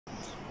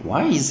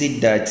Why is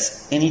it that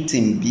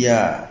anything be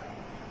a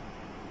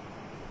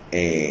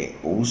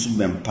Owusu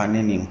Bempah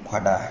in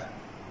Kwada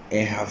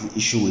have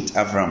issue with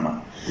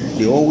Avraham?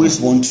 They always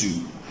want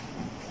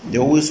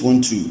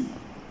to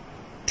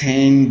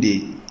turn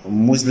the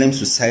Muslim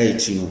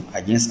society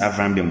against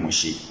Avraham ben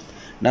Moshe.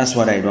 That's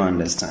what I don't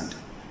understand.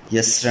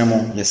 Yes,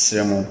 Remo.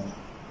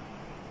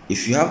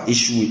 If you have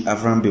issue with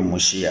Avraham ben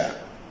Moshe,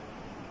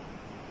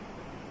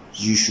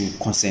 you should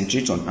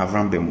concentrate on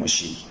Avraham ben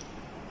Moshe.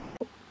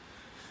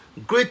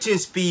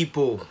 Greetings,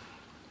 people.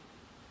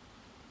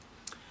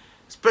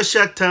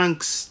 Special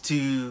thanks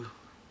to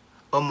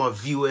all my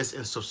viewers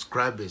and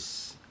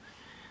subscribers.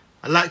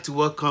 I'd like to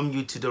welcome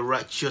you to the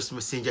Righteous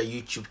Messenger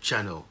YouTube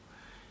channel.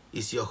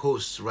 It's your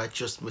host,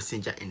 Righteous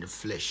Messenger in the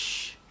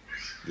flesh.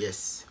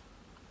 Yes.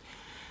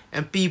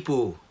 And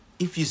people,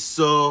 if you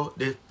saw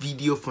the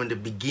video from the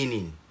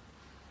beginning,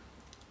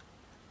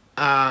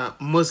 a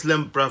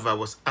Muslim brother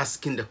was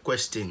asking the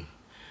question,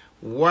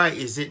 why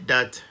is it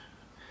that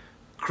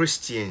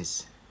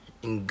Christians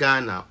in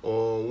Ghana,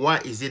 or why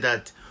is it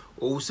that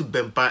Owusu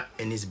Bempah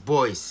and his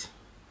boys,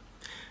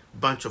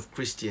 bunch of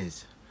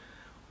Christians,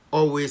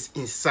 always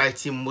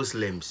inciting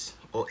Muslims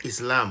or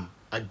Islam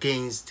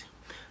against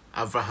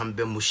Avraham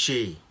ben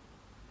Moshe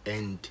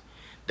and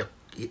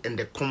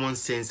the common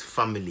sense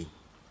family?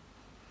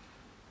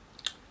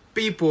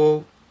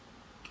 People,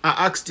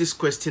 I asked this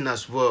question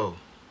as well.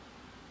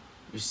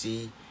 You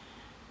see,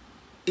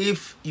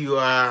 if you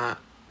are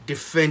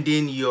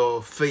defending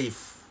your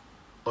faith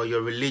or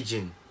your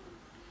religion,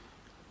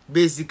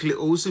 basically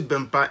Owusu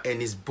Bempah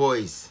and his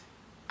boys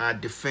are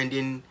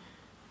defending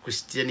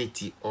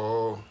Christianity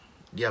or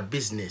their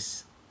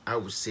business, I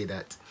would say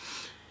that.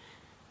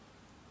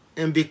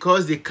 And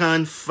because they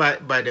can't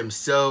fight by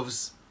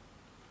themselves,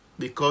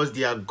 because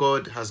their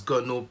God has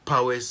got no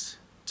powers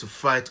to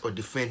fight or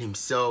defend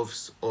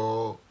himself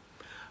or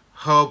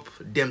help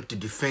them to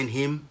defend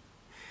him,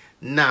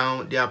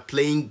 now they are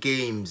playing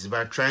games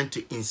by trying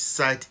to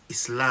incite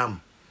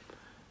Islam,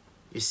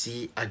 you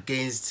see,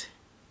 against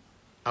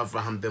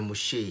Avraham ben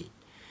Moshe.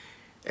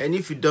 And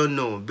if you don't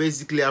know,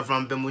 basically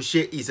Avraham ben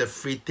Moshe is a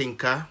free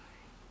thinker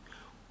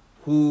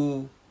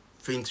who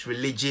thinks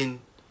religion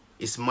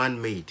is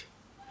man-made.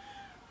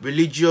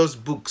 Religious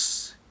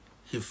books,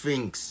 he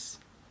thinks,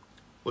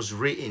 was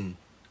written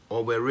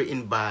or were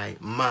written by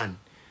man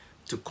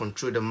to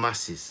control the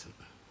masses.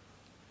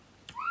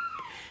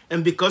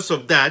 And because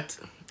of that,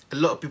 a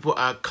lot of people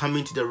are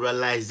coming to the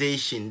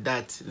realization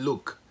that,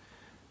 look,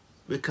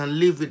 we can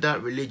live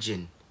without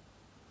religion.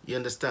 You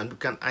understand? We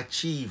can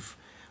achieve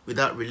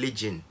without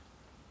religion.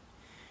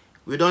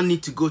 We don't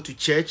need to go to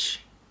church.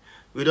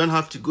 We don't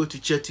have to go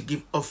to church to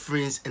give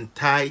offerings and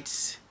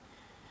tithes.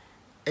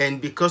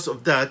 And because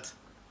of that,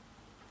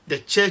 the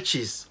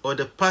churches or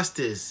the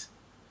pastors,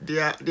 they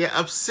are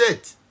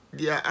upset.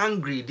 They are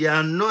angry. They are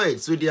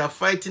annoyed. So they are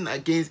fighting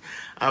against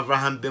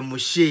Avraham ben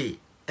Moshe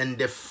and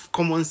the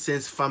common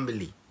sense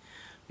family.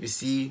 You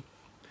see,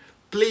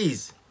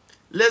 please,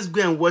 let's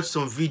go and watch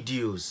some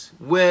videos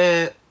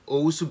where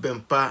Owusu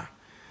Bempah,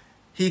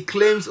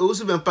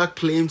 Owusu Bempah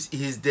claims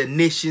he's the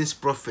nation's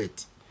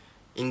prophet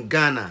in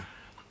Ghana,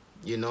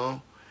 you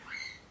know,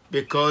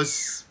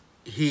 because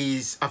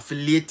he's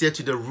affiliated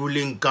to the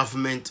ruling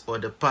government or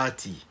the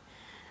party.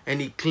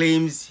 And he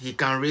claims he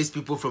can raise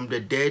people from the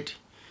dead.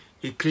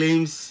 He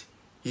claims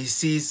he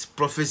sees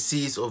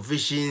prophecies or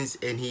visions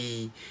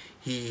and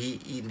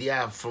they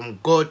are from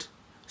God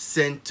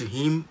sent to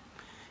him.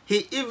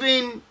 He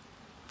even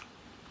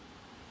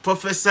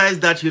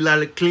prophesied that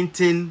Hillary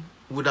Clinton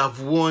would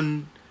have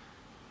won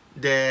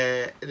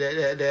the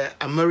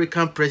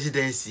American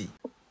presidency.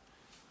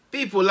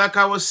 People, like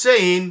I was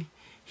saying,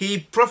 he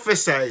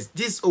prophesied,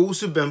 this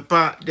Owusu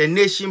Bempah, the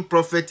nation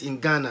prophet in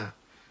Ghana,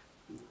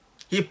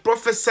 he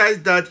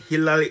prophesied that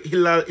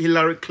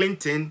Hillary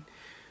Clinton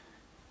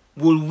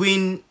will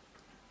win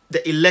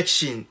the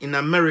election in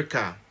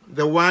America,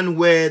 the one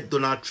where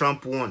Donald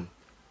Trump won.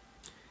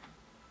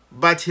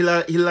 But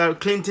Hillary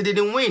Clinton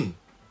didn't win.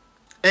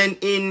 And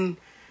in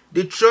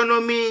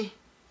Deuteronomy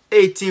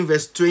 18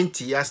 verse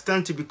 20, I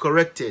stand to be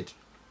corrected,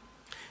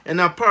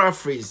 and I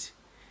paraphrase,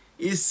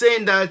 is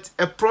saying that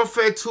a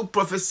prophet who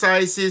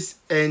prophesies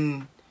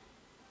and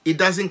it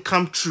doesn't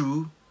come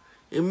true,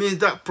 it means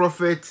that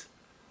prophet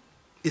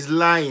is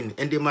lying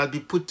and they must be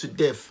put to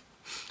death.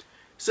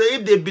 So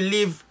if they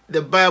believe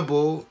the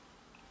Bible,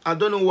 I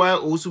don't know why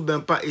Owusu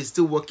Bempah is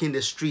still walking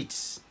the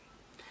streets.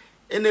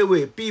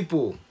 Anyway,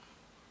 people,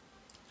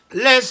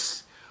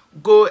 let's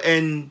go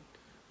and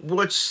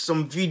watch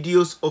some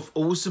videos of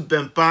Owusu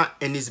Bempah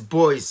and his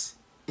boys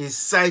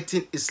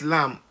inciting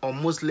Islam or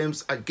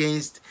Muslims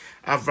against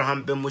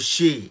Avraham ben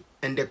Moshe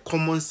and the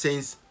common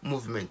sense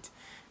movement.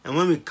 And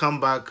when we come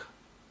back,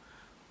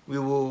 we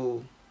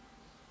will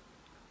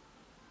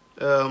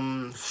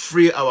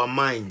free our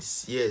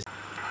minds. Yes.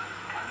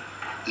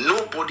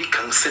 Nobody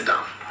can sit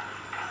down,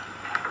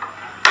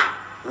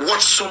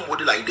 watch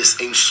somebody like this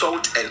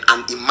insult an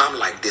imam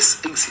like this.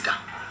 Sit down.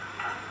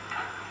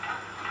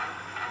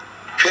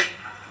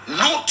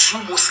 No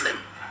true Muslim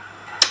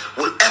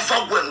will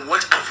ever go and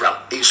watch Avraham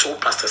insult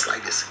pastors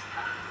like this.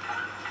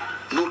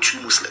 No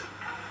true Muslim.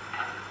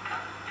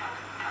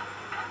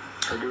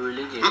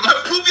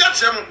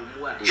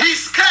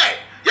 He's scared.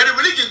 Yeah, the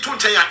religion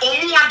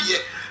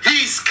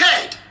he is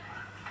scared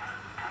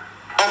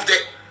of the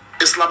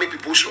Islamic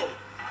people show.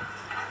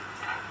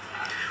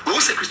 We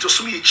will say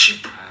Christosumi is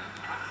cheap.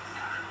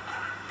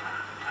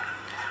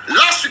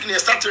 Last week, they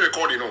started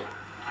recording.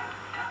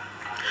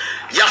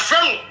 Your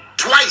friend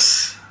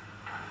twice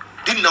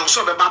didn't know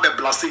so about the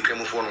blasting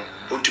cremophone.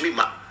 On to me,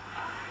 ma.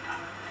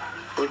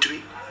 On to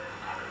me.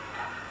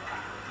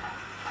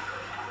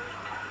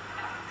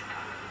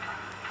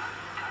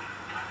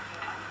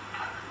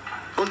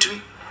 On to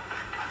me.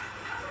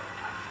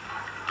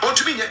 On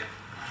to me, yeah.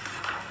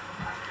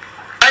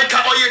 I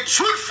can be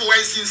truthful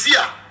and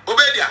sincere.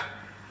 Obedia.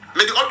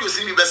 May the audio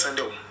see me best and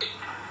do.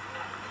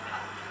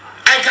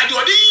 I can do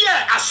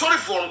a sorry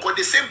for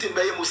the same thing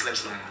by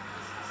Muslims now.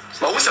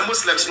 But what's a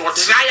Muslims not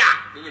try?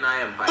 Who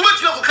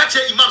much you catch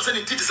a imam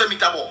sending to the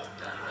mitabo?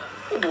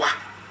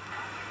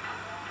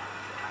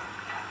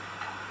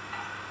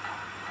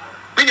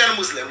 Many are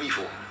Muslim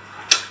before.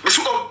 Miss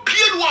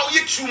Pierre, who are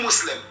you true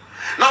Muslim?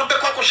 Now the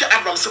Kwakosha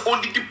Abraham so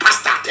only the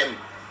pastor them.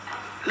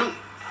 No,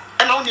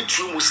 and only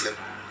true Muslim.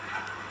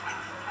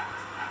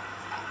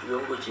 You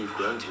are watching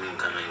Quran to me in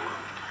Canada.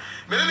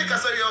 Many can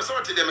say you are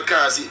sorry to them,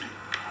 Kazi.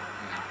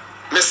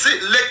 Me say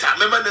later,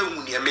 remember the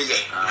money me ye.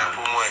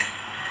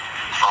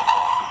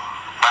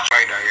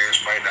 Spider, yes,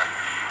 spider.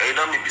 I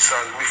don't me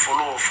besides me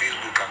follow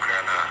Facebook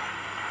akrana.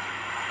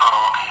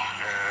 Oh, okay.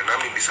 Na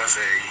me besides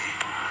say,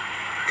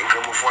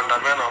 income of one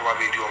man over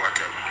video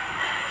matter.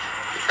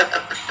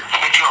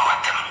 Video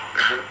matter.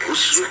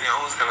 Usu ni I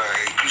was gonna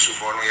increase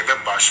for no ye be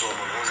basho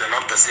mo. I was gonna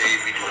say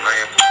video na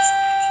ye post.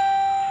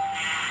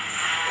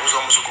 I was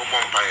almost go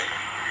Bempah.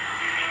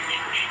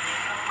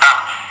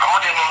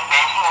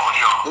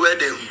 Where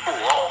they oh,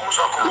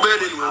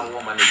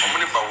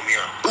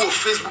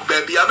 Facebook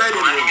baby, I made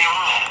it.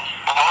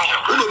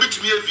 To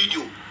me a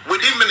video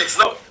within minutes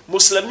now.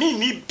 Muslimi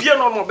ni bia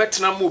no no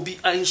betina mo bi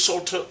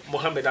insult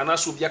Muhammad and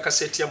aso bia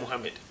kasetia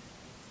Muhammad.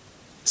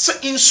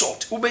 Say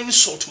insult, ube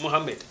insult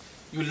Muhammad.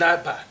 You lie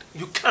bad.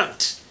 You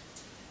can't.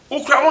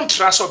 Ukra won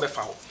trust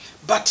obefa ho.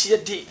 But ye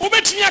dey.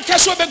 Ubetimi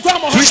akaso obegwa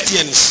Muhammad.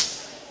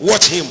 Christians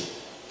watch him.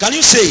 Can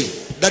you say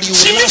that you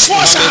will last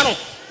Muhammad?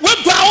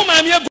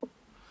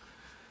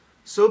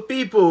 So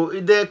people,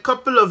 there are a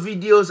couple of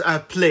videos I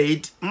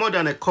played, more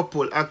than a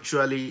couple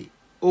actually.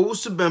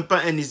 Owusu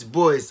Bempah and his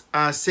boys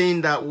are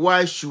saying that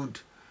why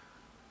should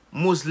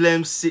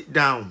Muslims sit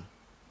down?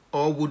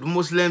 Or would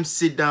Muslims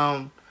sit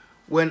down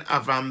when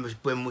Avraham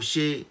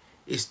Moshe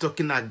is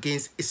talking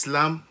against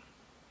Islam?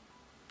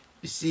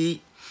 You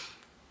see?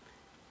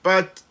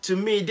 But to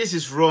me, this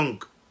is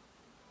wrong.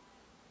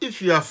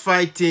 If you are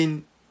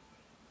fighting,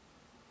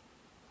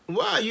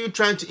 why are you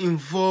trying to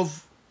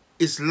involve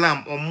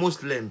Islam or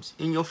Muslims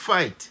in your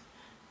fight?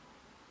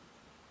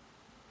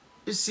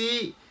 You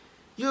see,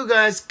 you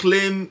guys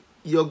claim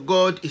your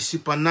God is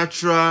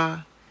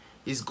supernatural,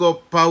 he's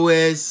got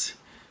powers,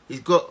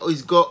 he's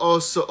got all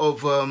sort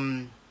of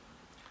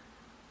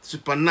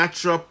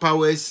supernatural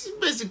powers.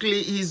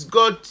 Basically, he's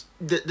got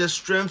the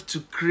strength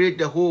to create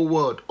the whole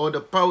world, or the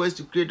powers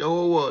to create the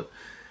whole world,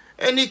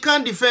 and he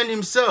can't defend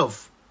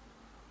himself.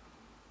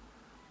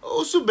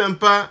 Also,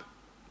 Bempah,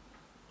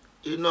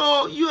 you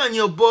know, you and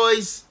your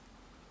boys,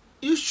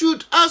 you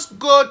should ask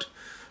God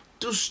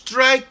to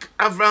strike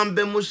Avraham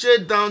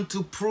Moshe down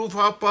to prove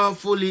how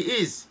powerful he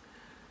is,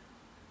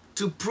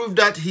 to prove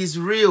that he's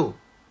real.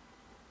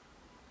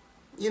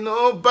 You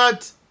know,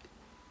 but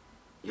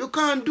you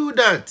can't do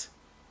that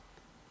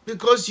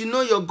because you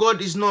know your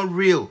God is not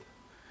real.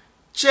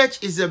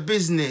 Church is a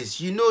business,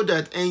 you know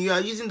that, and you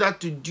are using that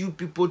to dupe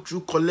people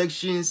through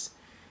collections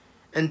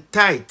and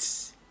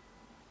tithes.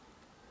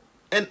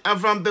 And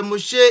Avraham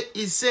Moshe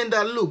is saying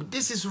that, look,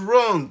 this is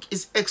wrong.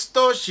 It's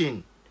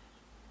extortion.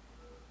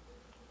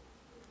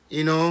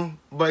 You know,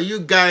 but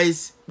you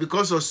guys,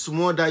 because of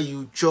small that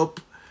you chop,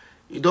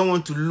 you don't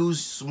want to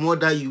lose small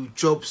that you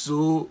chop,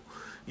 so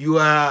you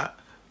are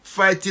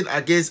fighting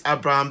against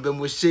Avraham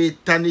Moshe,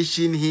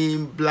 tarnishing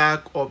him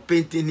black or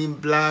painting him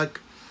black,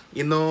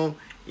 you know,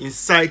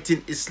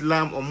 inciting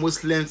Islam or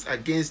Muslims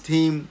against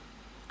him.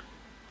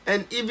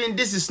 And even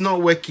this is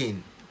not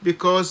working,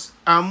 because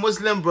our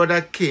Muslim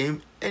brother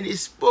came and he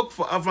spoke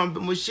for Avraham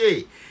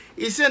Moshe.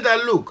 He said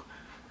that, look,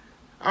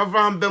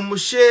 Avraham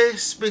Moshe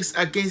speaks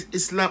against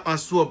Islam and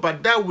so on,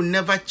 but that will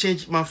never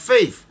change my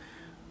faith.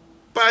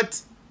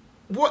 But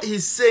what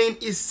he's saying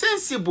is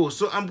sensible,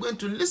 so I'm going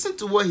to listen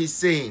to what he's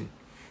saying.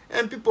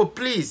 And people,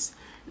 please,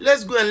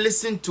 let's go and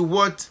listen to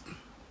what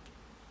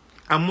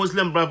a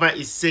Muslim brother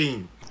is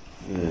saying.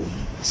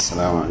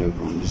 Assalamu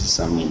alaikum. This is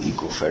Sami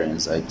Diko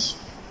Ferenc.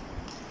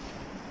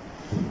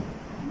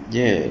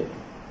 Yeah.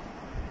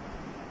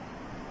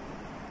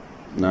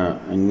 Na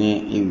anye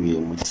iwe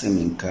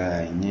mutsemi nka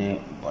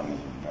anye boni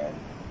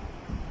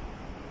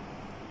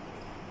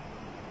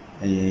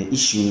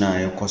issue na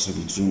yakwaso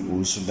between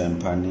Owusu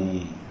Bempah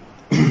ne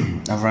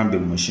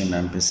Avraham Moshe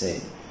na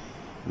mpese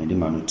mede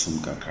ma no tum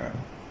kakra.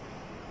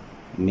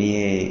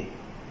 Me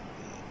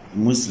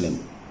Muslim.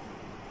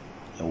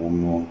 A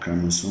woman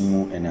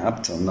Kramusumu, and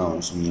up till now,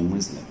 so me a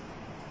Muslim.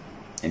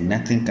 And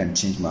nothing can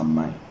change my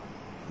mind.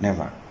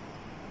 Never.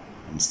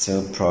 I'm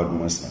still proud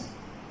Muslim.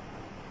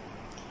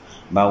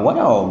 But what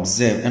I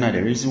observe, and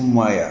the reason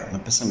why my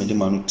person made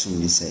man to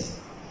me say,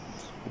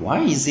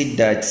 why is it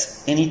that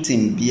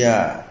anything be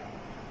a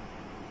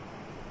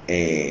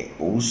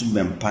Owusu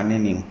Bempah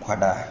in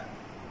Kwada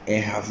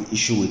have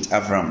issue with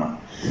Avraham?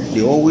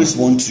 They always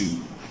want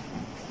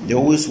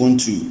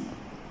to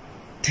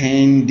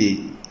turn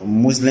the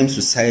Muslim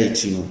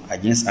society,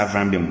 against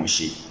Avraham and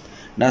Moshe.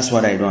 That's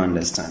what I don't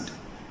understand.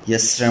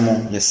 Yes,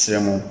 Remo.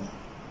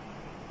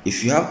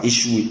 If you have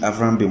issue with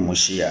Avraham and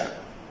Moshe,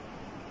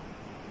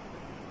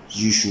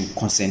 you should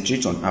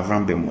concentrate on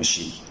Avraham and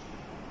Moshe.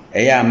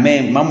 Yeah,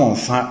 man, mama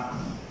fa.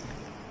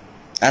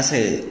 I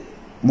say,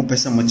 mo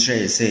person mo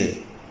try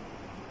say,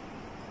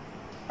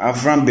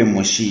 Avraham and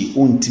Moshe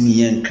untimi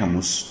yen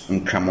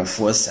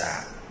nkramofo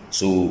sa.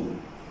 So,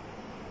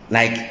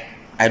 like,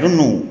 I don't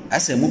know. I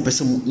say, mo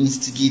person mo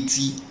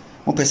instigate,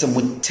 mo person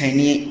mo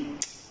turn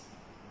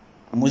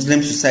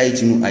Muslim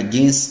society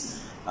against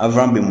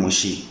Avraham and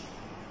Moshe.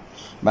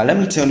 But let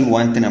me tell you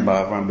one thing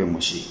about Avraham and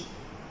Moshe.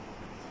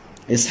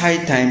 It's high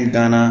time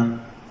Ghana,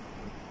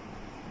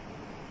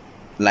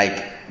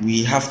 like,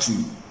 we have to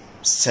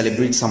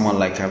celebrate someone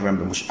like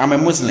Avraham and Moshe. I'm a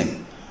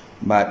Muslim,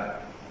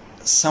 but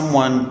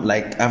someone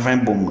like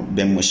Avraham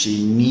and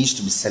Moshe needs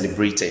to be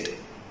celebrated.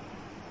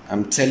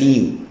 I'm telling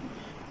you.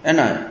 And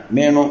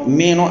me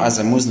no as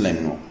a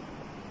Muslim, no.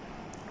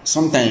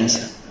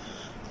 Sometimes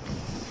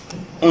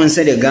when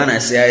say the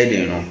Ghana say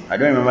I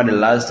don't remember the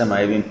last time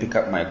I even pick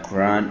up my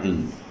Quran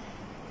and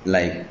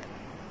like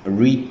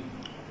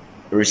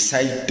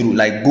recite through,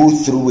 like go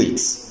through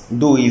it.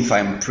 Though if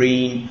I'm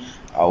praying,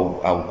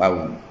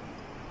 I'll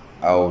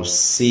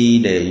say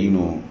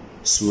the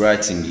surah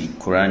in the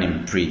Quran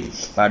and pray.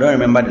 But I don't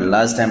remember the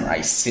last time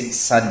I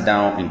sat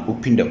down and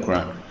opened the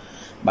Quran.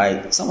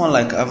 By someone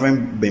like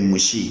Avraham ben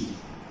Moshe,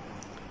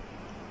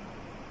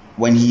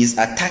 when he is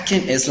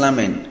attacking Islam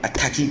and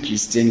attacking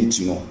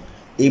Christianity,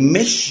 it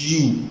makes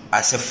you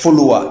as a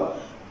follower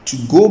to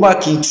go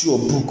back into your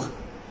book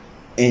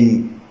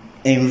and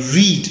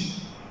read,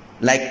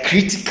 like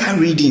critical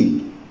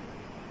reading,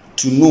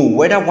 to know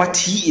whether what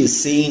he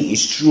is saying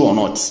is true or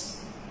not.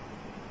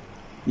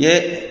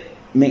 Yeah,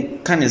 me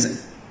can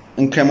is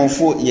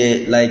incremofo,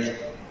 yeah, like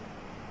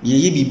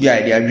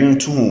they are doing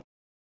to home.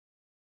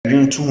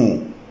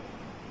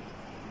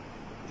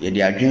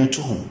 They are doing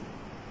to home.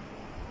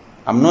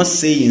 I'm not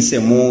saying say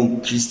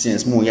more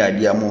Christians, more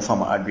idea, more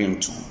from our dream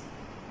to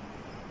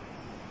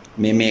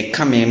me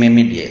come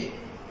me there.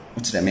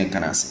 What the man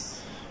can I say?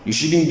 You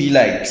shouldn't be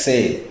like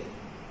say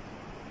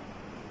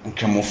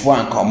Nkramofo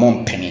and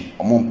common penny,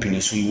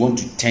 so you want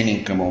to turn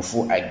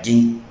Nkramofo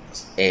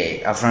against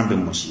Avraham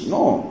ben Moshe.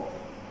 No.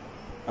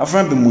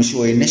 Avraham ben Moshe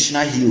was a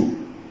national hero.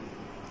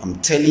 I'm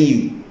telling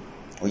you,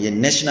 or a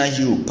national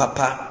hero,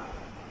 Papa.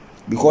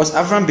 Because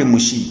Avraham ben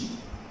Moshe,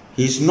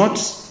 he's not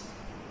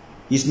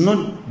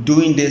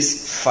doing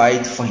this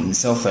fight for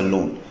himself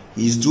alone.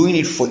 He's doing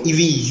it for even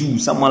you,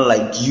 someone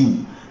like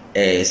you,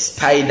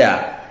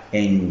 Spider,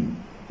 and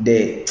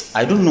the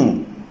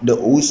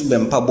Owusu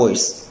Bempah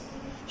boys.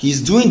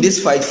 He's doing this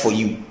fight for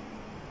you.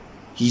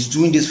 He's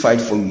doing this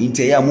fight for you.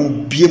 The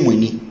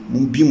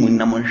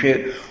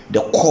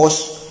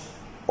cause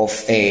of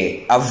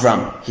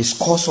Avraham, his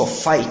cause of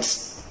fight.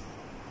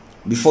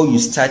 Before you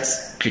start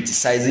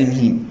criticizing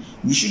him,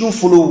 you shouldn't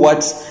follow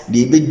what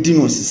the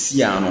Ebedinos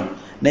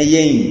na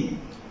yen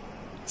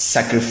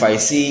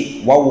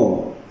sacrifice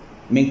wow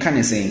men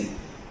can say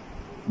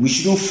we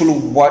shouldn't follow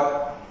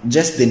what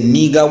just the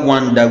nigger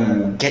one that we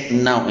will get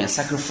now and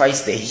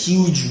sacrifice the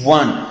huge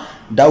one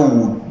that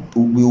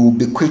we will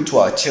bequeath to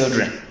our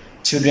children.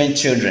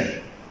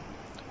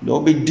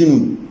 They'll be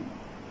doing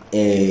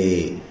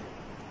the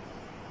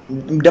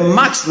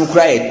max no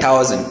cry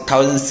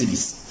 1,000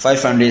 cities,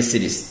 500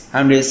 cities,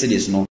 100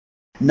 cities. No,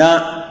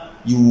 now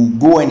you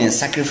go in and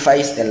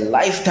sacrifice a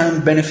lifetime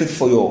benefit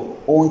for your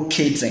own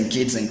kids and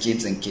kids.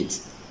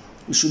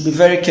 We should be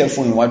very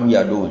careful in what we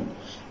are doing.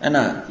 And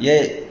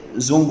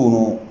Zungu,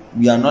 no,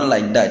 we are not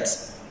like that.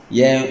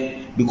 Yeah,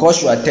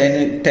 because you are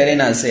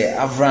telling us say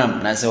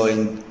Avraham, na say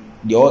in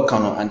the old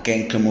canon and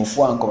can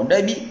Nkramofo and come.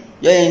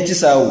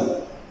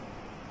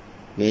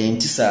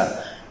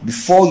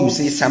 Before you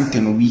say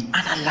something, we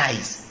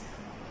analyze.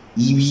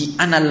 We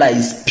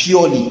analyze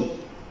purely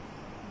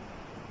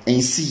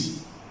and see.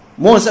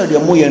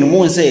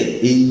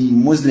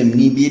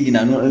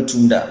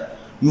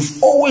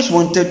 You've always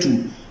wanted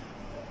to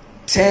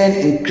turn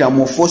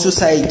Nkramofo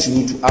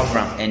society into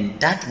Avraham, and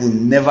that will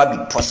never be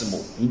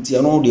possible.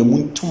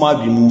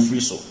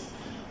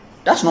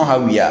 That's not how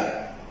we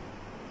are.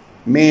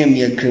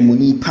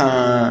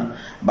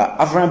 But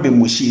Avraham ben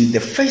Moshe is the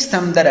first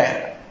time that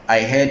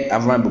I heard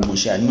Avraham ben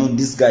Moshe. I know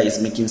this guy is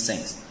making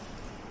sense.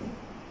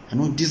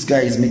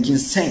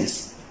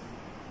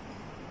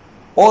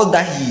 All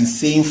that he is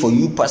saying for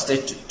you, pastor,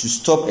 to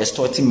stop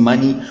extorting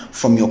money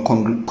from your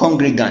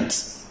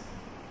congregants.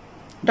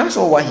 That's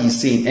all what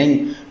he's saying.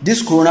 And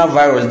this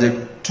coronavirus,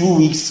 the 2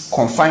 weeks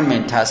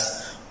confinement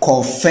has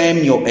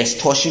confirmed your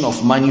extortion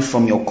of money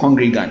from your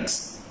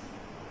congregants.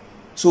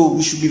 So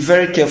we should be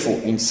very careful.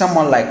 In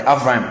someone like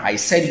Avraham, I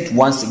said it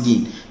once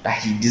again,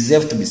 that he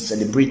deserves to be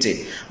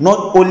celebrated.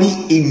 Not only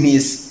in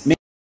his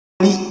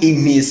in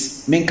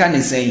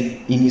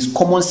his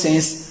common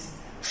sense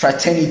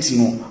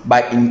fraternity,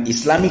 but in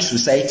Islamic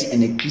society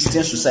and a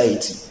Christian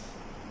society.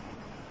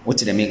 What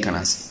did the man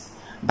can say?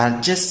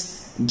 But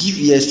just give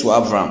ears to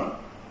Avraham.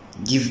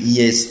 Give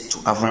ears to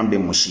Avraham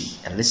ben Moshe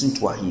and listen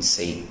to what he's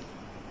saying.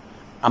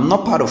 I'm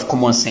not part of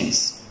common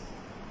sense.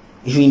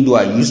 Even though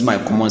I use my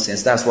common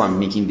sense, that's why I'm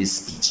making this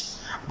speech.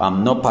 But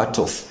I'm not part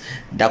of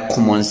that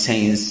common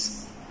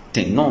sense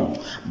thing. No.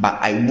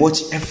 But I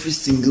watch every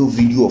single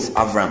video of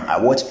Avraham. I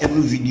watch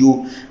every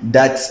video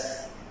that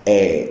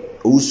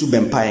Owusu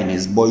Bempah and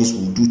his boys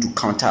will do to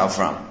counter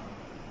Avraham.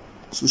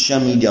 Social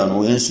media,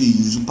 no, you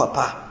use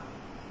papa.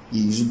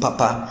 You use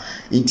papa.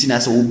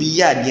 Internet will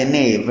be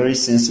very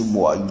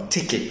sensible. You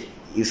take it.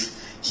 If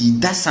he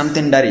does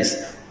something that is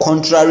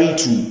contrary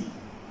to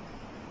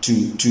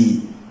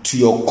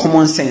your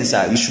common sense,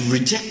 you should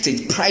reject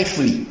it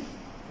pridefully.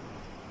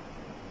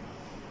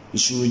 You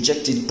should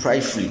reject it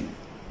pridefully.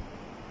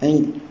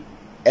 And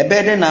a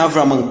better than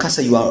Avraham and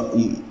Kasa,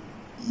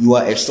 you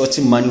are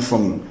extorting money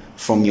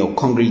from your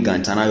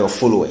congregants and your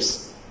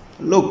followers.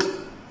 Look,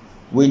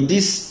 with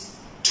this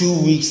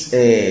 2 weeks,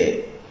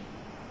 2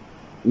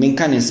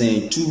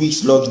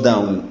 weeks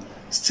lockdown,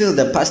 still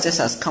the pastors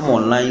has come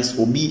online.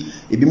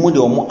 Ebi mo de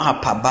omo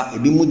app aba,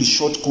 ebi mo de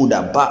short code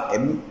aba,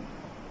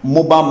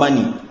 mobile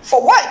money.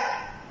 For what?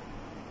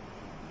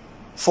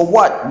 For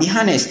what? Be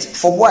honest.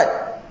 For what?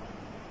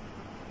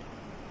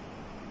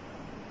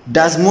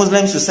 Does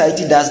Muslim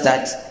society does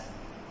that?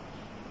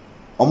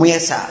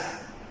 Omuyesa.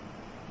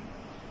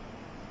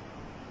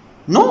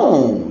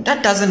 No,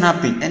 that doesn't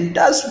happen. And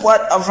that's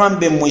what Avraham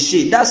ben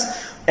Moshe. That's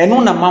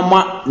enuna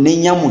mama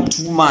nenyamu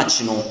too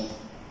much,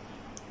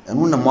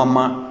 Enuna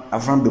mama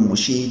Avraham ben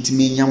Moshe ti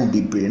menyamu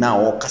bebre na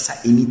o kasa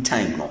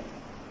anytime,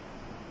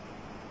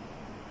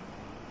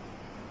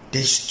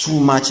 There's too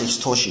much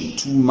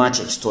extortion,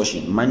 money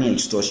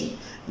extortion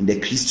in the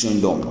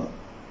Christendom.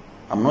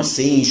 I'm not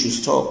saying you should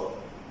stop,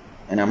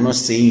 and I'm not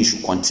saying you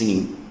should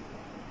continue,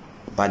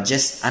 but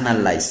just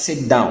analyze,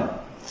 sit down,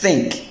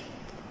 think.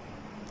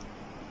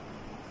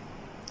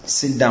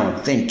 Sit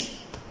down, think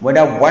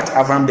whether what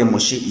Avraham ben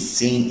Moshe is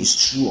saying is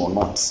true or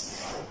not.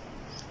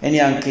 And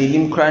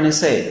Yankelim Krani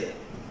said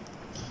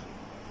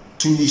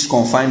 2 weeks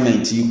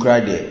confinement, you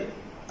cried there,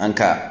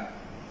 Anka,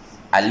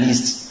 at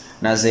least.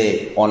 Now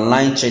the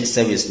online church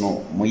service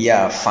no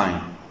moya fine.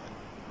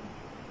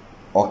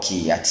 Okay,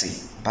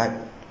 yati. But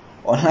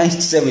online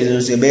service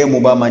no se be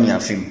mobile money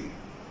afim.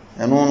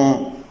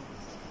 No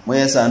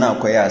moya sa na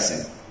akoya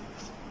ase.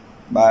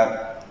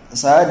 But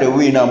sa the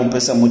way na mo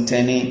pesa mo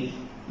teni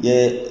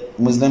ye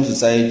Muslim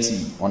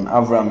society on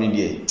Avraham ni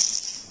dey.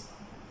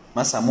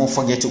 Masa mo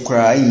forget to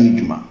cry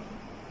yiduma.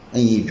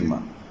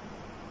 Yiduma.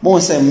 Mo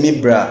se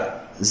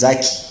mebra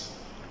Zaki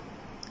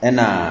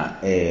ena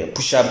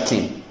push up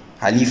king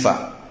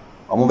Halifa,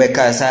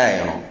 Omubeka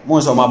say,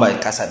 most of my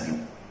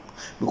Casabu.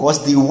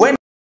 Because the when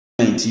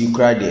you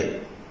cry there,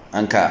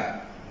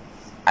 Anka,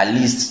 at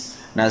least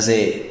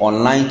Naze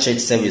online church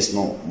service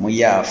no,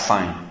 Moya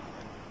fine.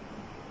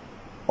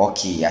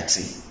 Okay,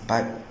 yati.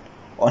 But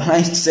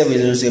online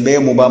service no say be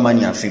mobile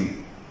money of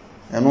him.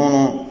 And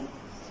no,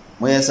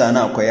 Moya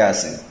sana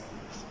koyase.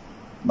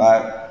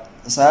 But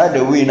sa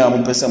the way na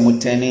mo pesa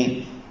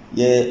muteni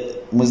ye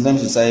Muslim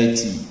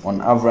society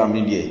on Avraham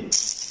ni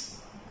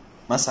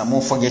Masa mo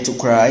forget to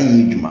cry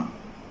yiduma.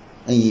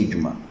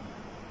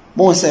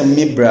 Mo se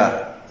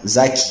mebra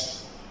Zaki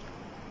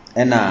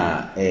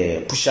ena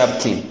push up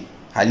king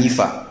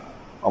Halifa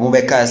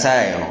omubeka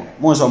say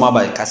mo so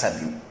maba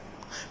kasabi.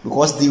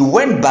 Because they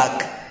went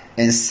back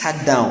and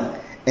sat down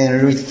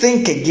and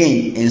rethink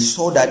again and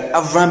saw that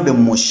Avraham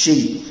ben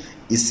Moshe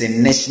is a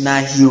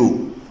national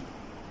hero.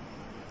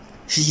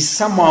 He is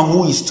someone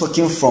who is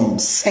talking from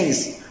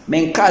sense.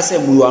 Men can say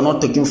we are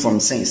not talking from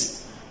sense.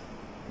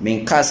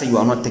 Men can say you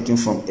are not taking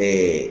from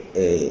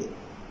Owusu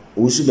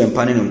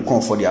Bempah and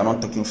comfort, they are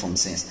not talking from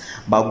sense.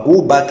 But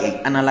go back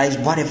and analyze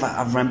whatever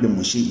Avraham ben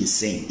Moshe is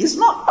saying. It's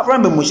not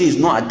Avraham ben Moshe is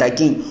not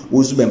attacking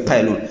Owusu Bempah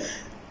alone.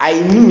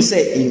 I knew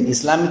say in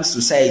Islamic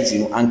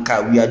society,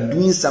 we are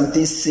doing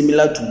something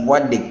similar to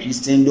what the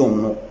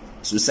Christendom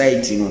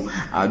society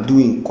are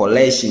doing,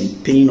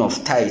 collection, paying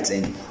of tithes,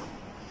 and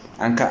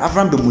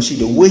Avraham ben Moshe,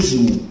 the way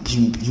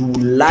he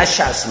will lash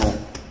us,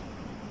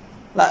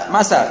 Like,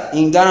 Master,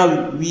 in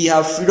Ghana, we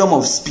have freedom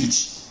of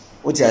speech.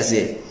 What I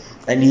say?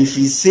 And if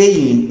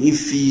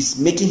he's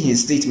making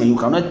his statement, you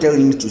cannot tell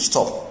him to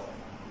stop.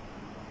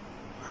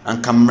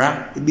 And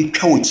camera, it be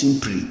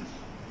couching pre.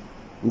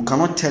 You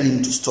cannot tell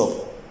him to stop.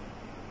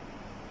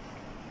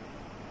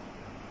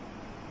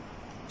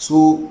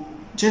 So,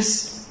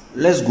 just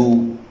let's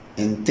go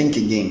and think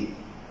again.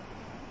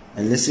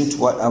 and listen to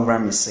what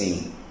Avraham is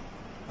saying.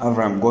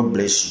 Avraham, God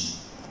bless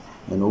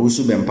you. And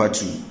Owusu Bempah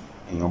too.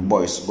 And your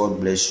boys, God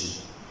bless you.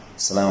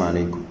 Assalamu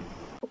alaikum.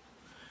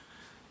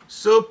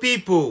 So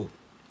people,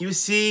 you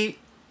see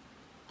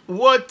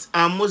what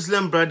our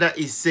Muslim brother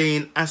is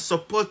saying. I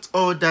support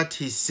all that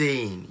he's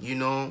saying, you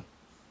know.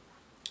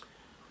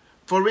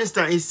 For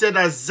instance, he said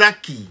that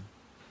Zaki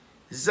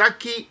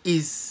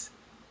is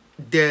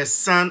the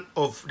son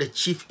of the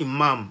chief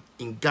imam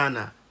in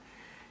Ghana.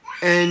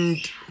 And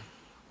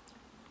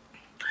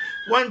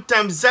one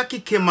time Zaki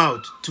came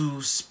out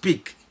to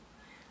speak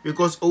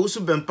because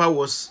Owusu Bempah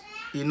was,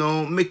 you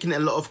know, making a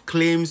lot of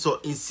claims or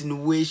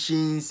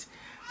insinuations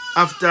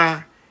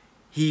after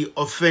he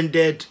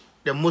offended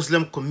the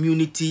Muslim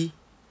community,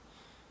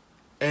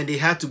 and he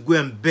had to go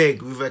and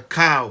beg with a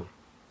cow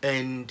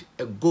and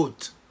a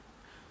goat,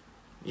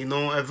 you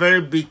know, a very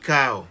big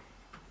cow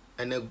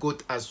and a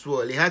goat as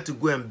well. He had to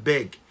go and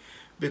beg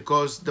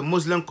because the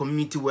Muslim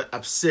community were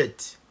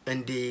upset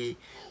and they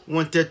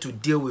wanted to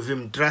deal with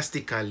him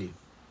drastically.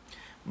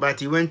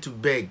 But he went to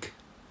beg.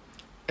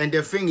 And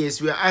the thing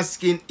is, we are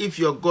asking, if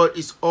your God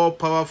is all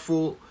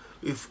powerful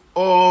with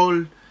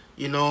all,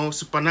 you know,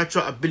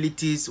 supernatural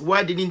abilities,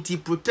 why didn't he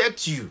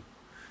protect you?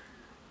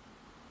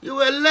 You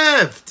were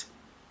left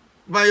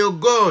by your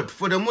God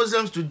for the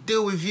Muslims to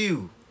deal with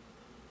you.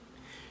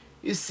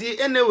 You see,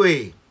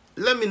 anyway,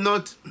 let me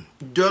not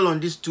dwell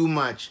on this too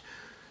much.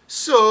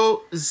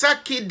 So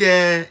Zaki,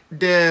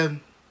 the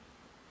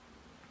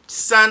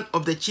son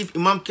of the chief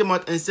imam, came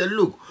out and said,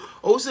 look,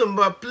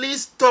 Owusu,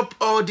 please stop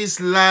all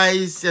these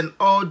lies and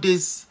all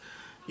this,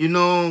 you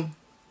know,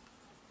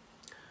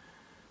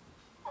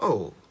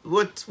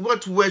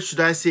 what word should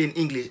I say in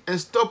English?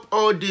 And stop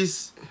all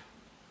these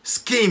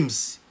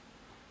schemes,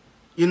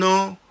 you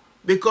know,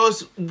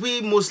 because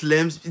we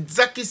Muslims,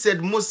 Zaki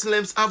said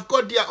Muslims have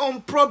got their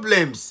own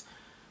problems.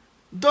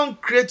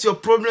 Don't create your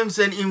problems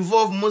and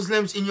involve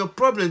Muslims in your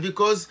problems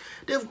because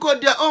they've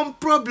got their own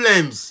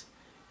problems.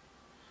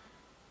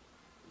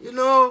 You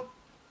know,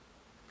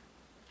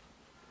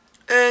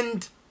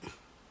 and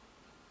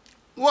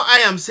what I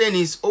am saying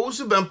is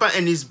Owusu Bempah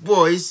and his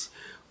boys,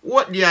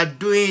 what they are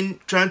doing,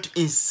 trying to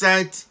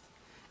incite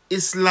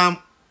Islam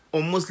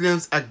or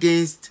Muslims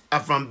against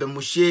Avraham ben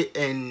Moshe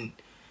and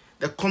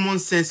the common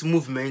sense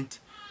movement,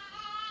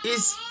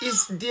 is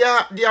they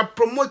are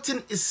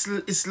promoting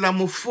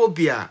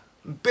Islamophobia.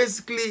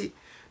 Basically,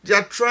 they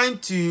are trying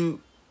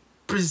to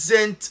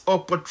present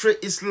or portray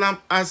Islam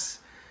as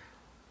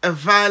a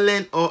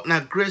violent or an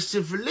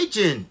aggressive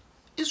religion.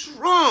 It's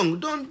wrong.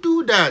 Don't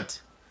do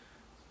that.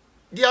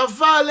 They are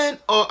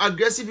violent or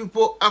aggressive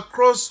people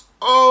across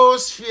all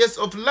spheres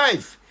of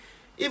life.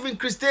 Even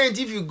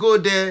Christianity, if you go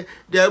there,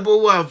 there are people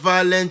who are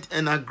violent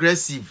and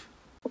aggressive.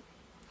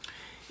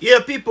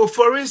 Yeah, people,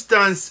 for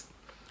instance,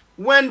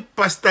 when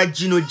Pastor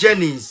Gino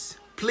Jennings,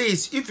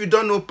 please, if you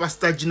don't know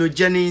Pastor Gino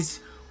Jennings,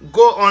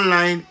 go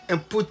online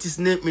and put his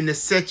name in the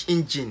search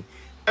engine.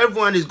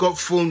 Everyone has got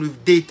phone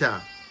with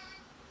data.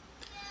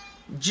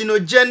 Gino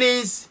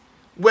Jennings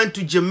went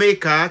to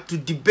Jamaica to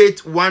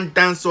debate one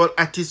dancehall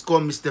artist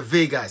called Mr.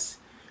 Vegas.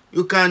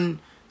 You can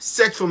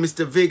search for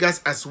Mr.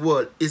 Vegas as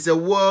well. He's a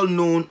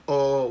well-known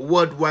or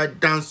worldwide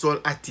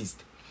dancehall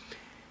artist.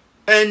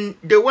 And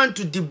they went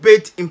to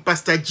debate in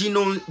Pastor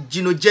Gino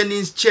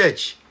Jennings'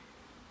 church.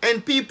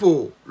 And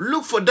people,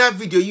 look for that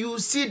video. You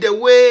see the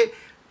way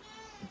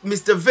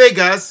Mr.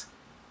 Vegas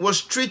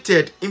was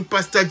treated in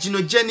Pastor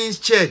Gino Jennings'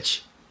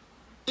 church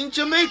in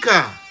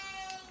Jamaica.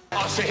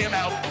 Usher him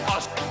out,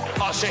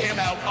 usher him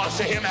out,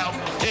 usher him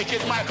out. Take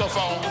his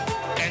microphone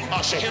and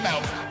usher him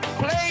out.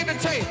 Play the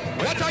tape.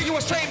 That's how you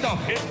ashamed of.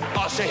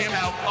 Usher him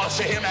out,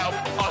 usher him out,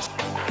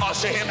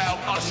 usher him out,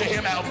 usher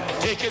him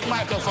out. Take his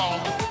microphone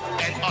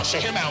and usher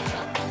him out.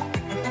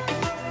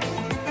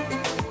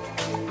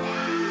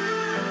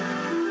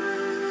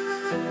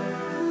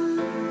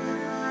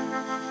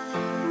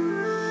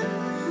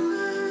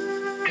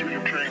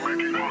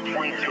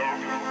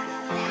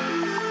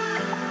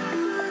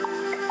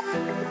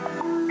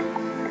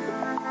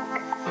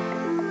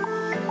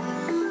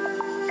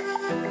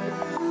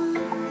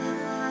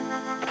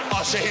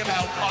 Usher him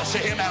out, usher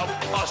him out,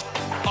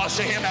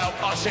 usher him out,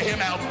 usher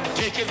him out.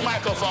 Take his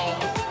microphone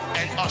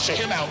and usher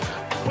him out.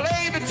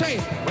 Play the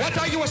tape. That's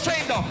how you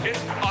ashamed of.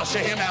 Usher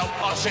him out,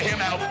 usher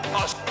him out,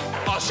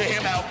 usher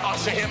him out,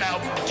 usher him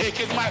out. Take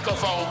his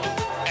microphone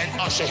and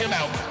usher him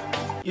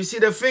out. You see,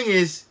 the thing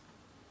is,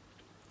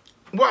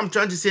 what I'm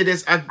trying to say,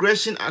 there's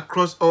aggression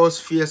across all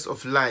spheres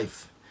of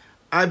life.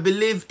 I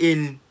believe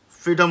in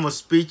freedom of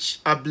speech.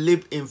 I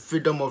believe in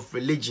freedom of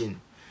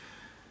religion.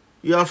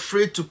 You are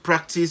free to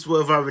practice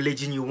whatever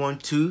religion you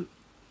want to,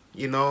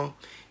 you know.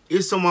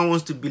 If someone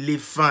wants to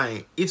believe,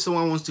 fine. If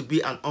someone wants to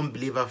be an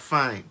unbeliever,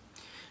 fine.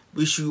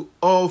 We should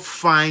all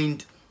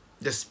find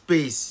the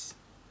space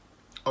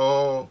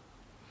or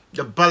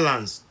the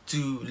balance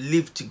to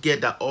live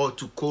together or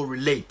to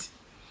correlate.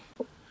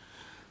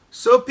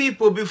 So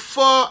people,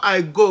 before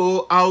I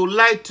go, I would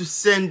like to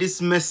send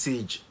this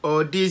message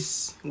or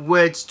these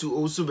words to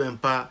Owusu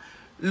Bempah.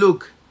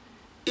 Look,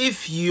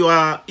 if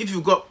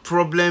you got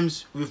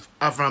problems with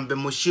Avraham ben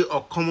Moshe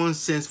or Common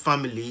Sense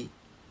family,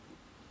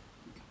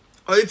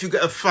 or if you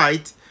get a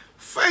fight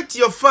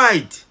your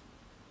fight.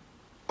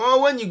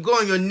 Or when you go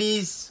on your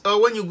knees,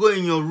 or when you go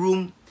in your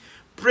room,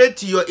 pray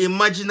to your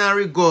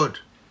imaginary God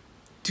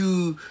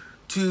to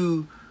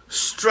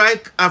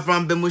strike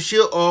Avraham ben Moshe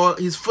or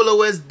his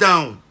followers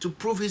down to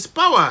prove his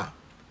power.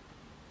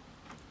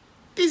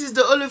 This is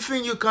the only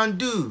thing you can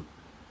do.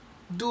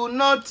 Do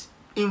not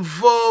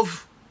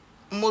involve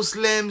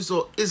Muslims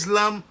or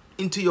Islam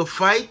into your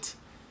fight.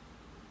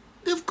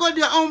 They've got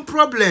their own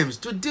problems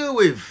to deal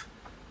with.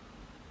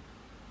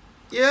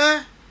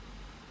 Yeah?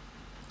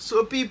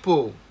 So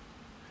people,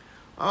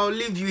 I'll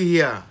leave you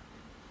here.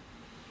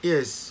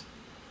 Yes.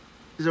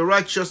 He's a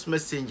righteous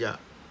messenger.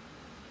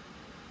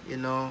 You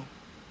know.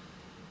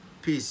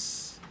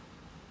 Peace.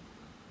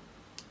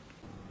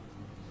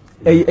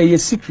 A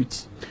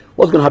secret.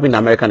 What's going to happen in the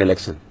American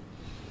election?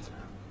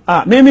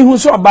 Maybe who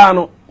saw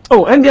Bano.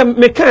 Oh, and then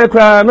me can't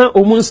cry na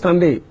omun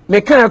Sunday.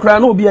 Me can't cry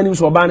no be any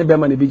so Bani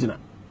Bema ne Bijina.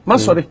 Ma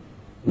sorry.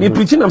 Me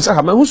preaching am say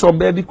ha who so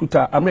baby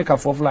kuta America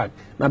for flag.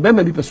 Na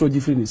Bema bi person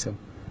different himself.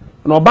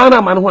 No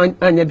Bana man ho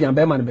anya dia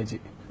Bema ne beje.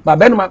 Ba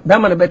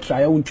Bema ne be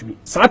try wontumi.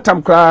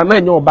 Satam cry na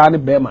nya Oba ne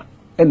Bema.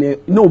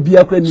 And no be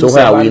akra ni. So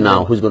where are we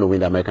now? Who's going to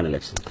win the American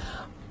election?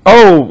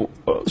 Oh,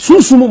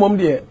 Susumu mom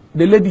there,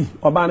 the lady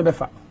Oba ne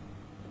befa.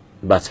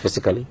 But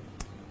physically?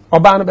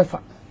 Oba ne befa.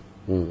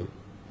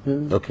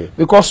 Okay.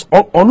 Because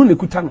onu ne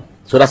kuta no.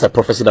 So that's a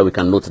prophecy that we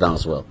can note down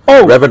as well.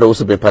 Oh. Reverend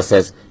Owusu Bempah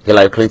says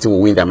Hillary Clinton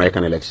will win the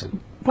American election.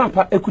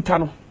 Papa ekuta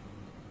no.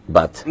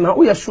 But now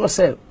we are sure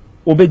say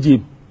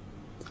obeji.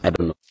 I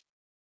don't know.